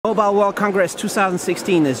Mobile World Congress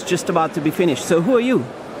 2016 is just about to be finished. So who are you?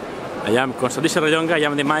 I am Constantí Serrallonga. I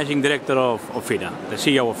am the managing director of Fira, the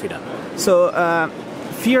CEO of Fira. So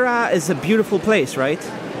Fira is a beautiful place, right?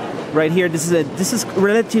 Right here. This is a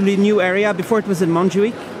relatively new area. Before it was in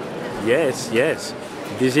Montjuïc. Yes.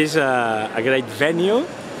 This is a great venue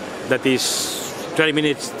that is 20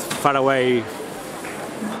 minutes far away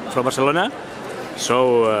from Barcelona.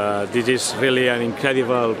 So this is really an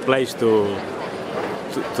incredible place to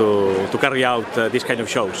carry out these kind of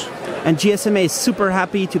shows. And GSMA is super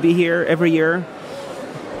happy to be here every year.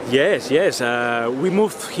 Yes. We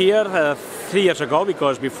moved here 3 years ago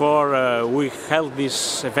because before we held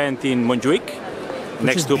this event in Montjuïc,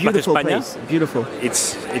 next to Plaza España. Beautiful.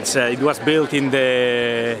 It was built in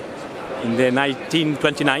the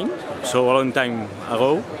 1929, so a long time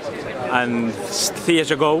ago. And 3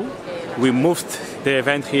 years ago, we moved the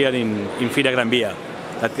event here in Fira Gran Via.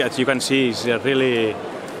 That, as you can see, is really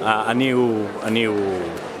a new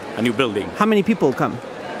building. How many people come?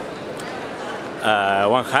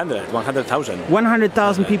 100,000.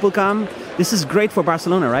 100,000 people come. This is great for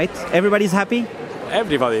Barcelona, right? Everybody's happy?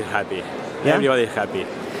 Everybody is happy. Yeah? Everybody is happy.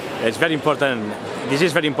 It's very important. This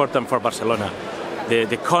is very important for Barcelona. The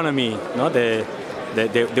economy, no?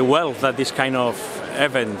 the wealth that this kind of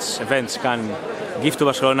events can give to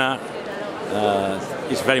Barcelona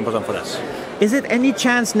is very important for us. Is it any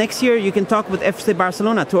chance next year you can talk with FC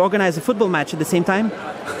Barcelona to organize a football match at the same time?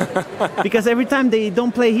 Because every time they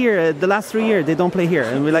don't play here, the last 3 years they don't play here,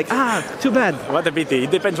 and we're like, too bad. What a pity.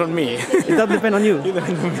 It depends on me. It doesn't depend on you. It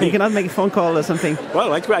depends on me. You cannot make a phone call or something.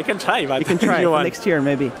 Well, I can try, but you can try next year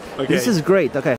maybe. Okay. This is great. Okay.